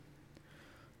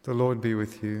The Lord be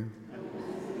with you.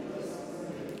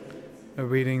 A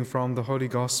reading from the Holy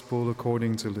Gospel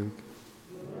according to Luke.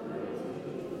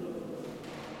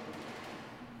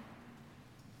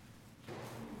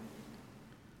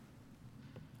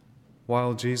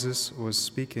 While Jesus was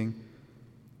speaking,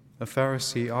 a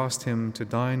Pharisee asked him to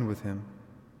dine with him.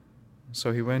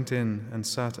 So he went in and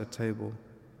sat at table.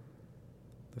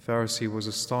 The Pharisee was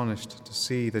astonished to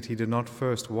see that he did not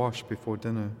first wash before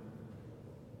dinner.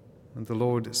 And the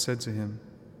Lord said to him,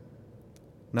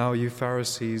 "Now you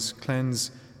Pharisees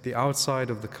cleanse the outside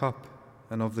of the cup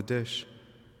and of the dish,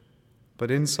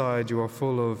 but inside you are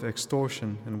full of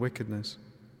extortion and wickedness.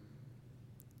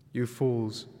 You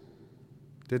fools,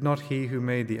 did not he who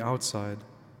made the outside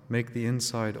make the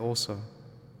inside also?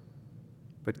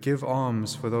 But give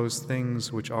alms for those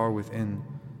things which are within,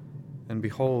 and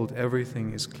behold,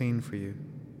 everything is clean for you."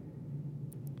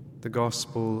 The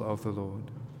Gospel of the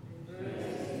Lord.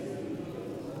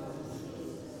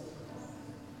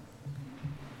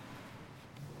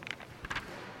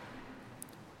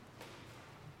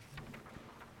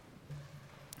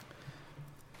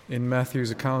 In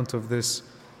Matthew's account of this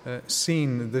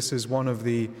scene, this is one of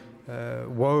the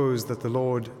woes that the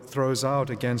Lord throws out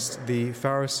against the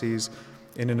Pharisees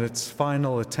in its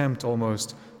final attempt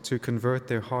almost to convert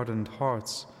their hardened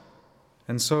hearts.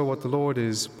 And so what the Lord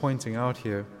is pointing out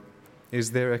here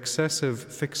is their excessive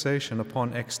fixation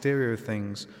upon exterior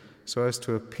things so as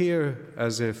to appear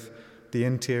as if the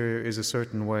interior is a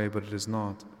certain way, but it is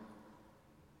not.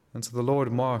 And so the Lord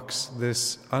marks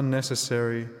this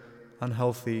unnecessary,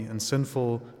 unhealthy, and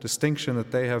sinful distinction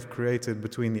that they have created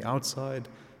between the outside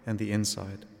and the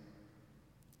inside.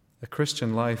 A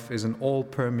Christian life is an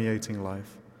all-permeating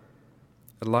life,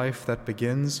 a life that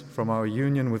begins from our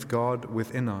union with God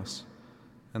within us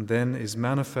and then is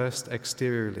manifest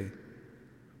exteriorly.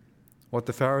 What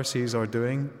the Pharisees are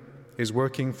doing is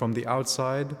working from the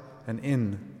outside and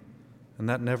in, and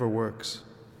that never works.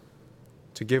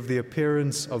 To give the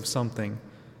appearance of something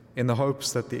in the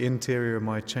hopes that the interior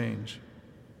might change.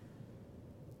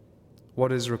 What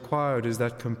is required is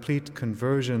that complete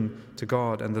conversion to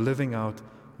God and the living out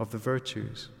of the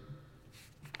virtues.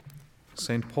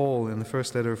 St. Paul, in the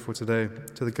first letter for today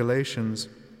to the Galatians,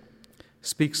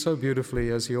 speaks so beautifully,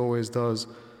 as he always does,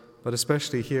 but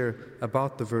especially here,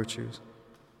 about the virtues.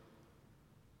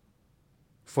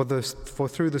 For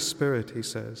through the Spirit, he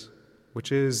says,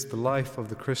 which is the life of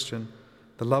the Christian,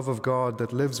 the love of God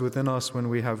that lives within us when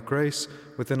we have grace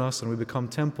within us and we become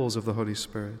temples of the Holy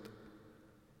Spirit.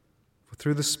 For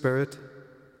through the Spirit,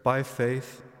 by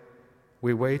faith,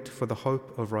 we wait for the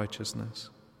hope of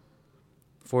righteousness.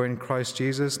 For in Christ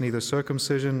Jesus neither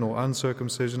circumcision nor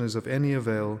uncircumcision is of any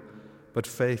avail, but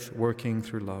faith working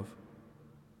through love.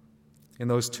 In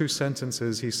those two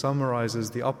sentences, he summarizes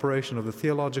the operation of the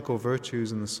theological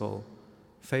virtues in the soul: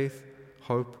 faith,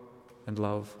 hope, and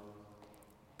love.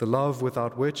 The love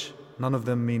without which none of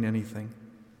them mean anything.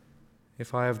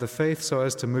 If I have the faith so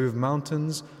as to move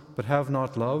mountains, but have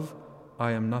not love,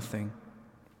 I am nothing.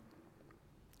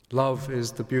 Love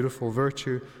is the beautiful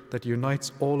virtue that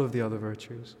unites all of the other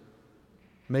virtues,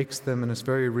 makes them in a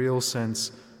very real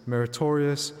sense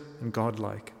meritorious and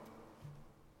godlike,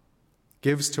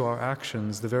 gives to our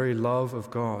actions the very love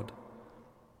of God,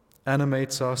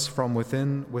 animates us from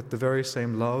within with the very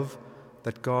same love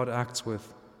that God acts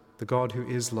with, the God who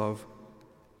is love.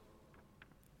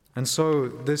 And so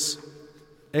this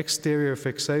exterior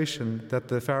fixation that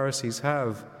the Pharisees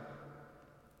have,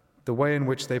 the way in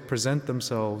which they present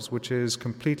themselves, which is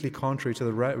completely contrary to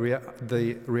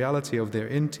the reality of their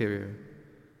interior,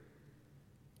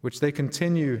 which they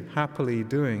continue happily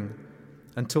doing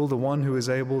until the one who is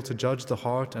able to judge the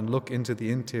heart and look into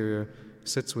the interior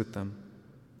sits with them.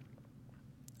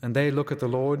 And they look at the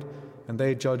Lord and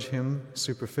they judge him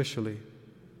superficially.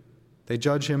 They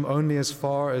judge him only as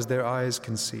far as their eyes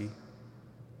can see.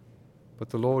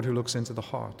 But the Lord who looks into the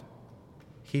heart,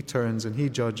 he turns and he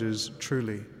judges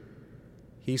truly.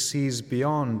 He sees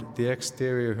beyond the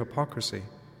exterior hypocrisy.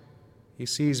 He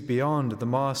sees beyond the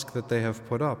mask that they have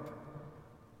put up.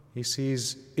 He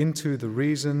sees into the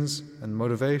reasons and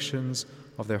motivations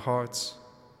of their hearts,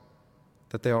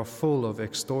 that they are full of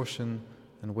extortion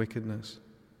and wickedness.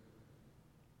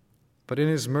 But in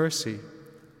his mercy,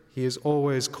 he is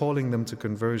always calling them to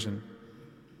conversion.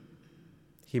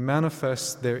 He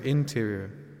manifests their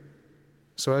interior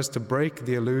so as to break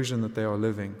the illusion that they are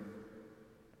living.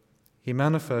 He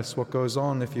manifests what goes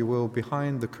on, if you will,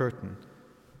 behind the curtain,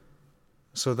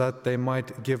 so that they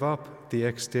might give up the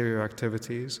exterior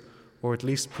activities, or at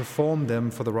least perform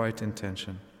them for the right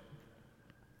intention,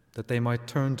 that they might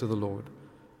turn to the Lord,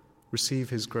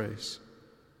 receive his grace,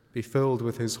 be filled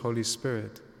with his Holy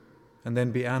Spirit, and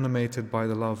then be animated by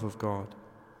the love of God.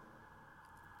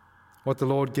 What the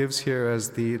Lord gives here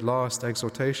as the last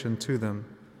exhortation to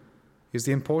them is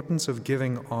the importance of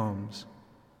giving alms,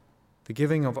 the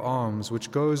giving of alms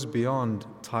which goes beyond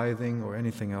tithing or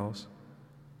anything else.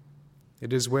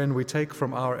 It is when we take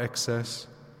from our excess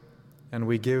and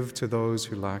we give to those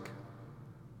who lack.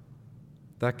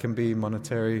 That can be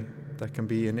monetary, that can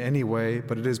be in any way,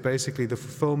 but it is basically the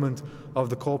fulfillment of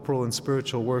the corporal and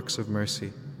spiritual works of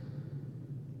mercy.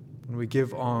 When we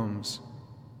give alms,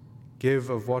 give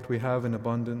of what we have in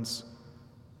abundance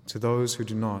to those who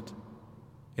do not.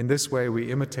 In this way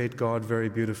we imitate God very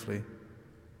beautifully,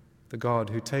 the God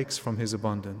who takes from his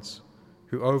abundance,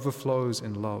 who overflows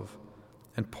in love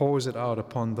and pours it out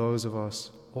upon those of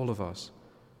us, all of us,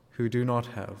 who do not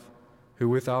have, who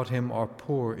without him are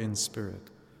poor in spirit,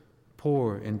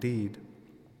 poor indeed.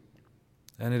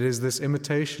 And it is this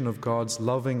imitation of God's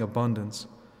loving abundance,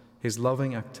 his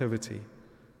loving activity,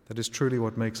 that is truly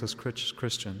what makes us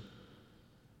Christian.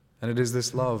 And it is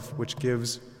this love which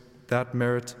gives that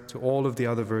merit to all of the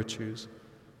other virtues,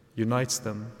 unites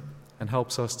them, and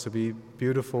helps us to be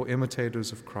beautiful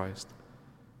imitators of Christ,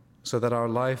 so that our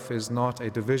life is not a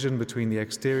division between the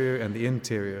exterior and the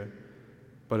interior,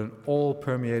 but an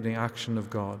all-permeating action of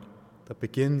God that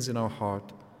begins in our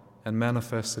heart and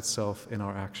manifests itself in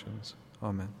our actions.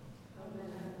 Amen.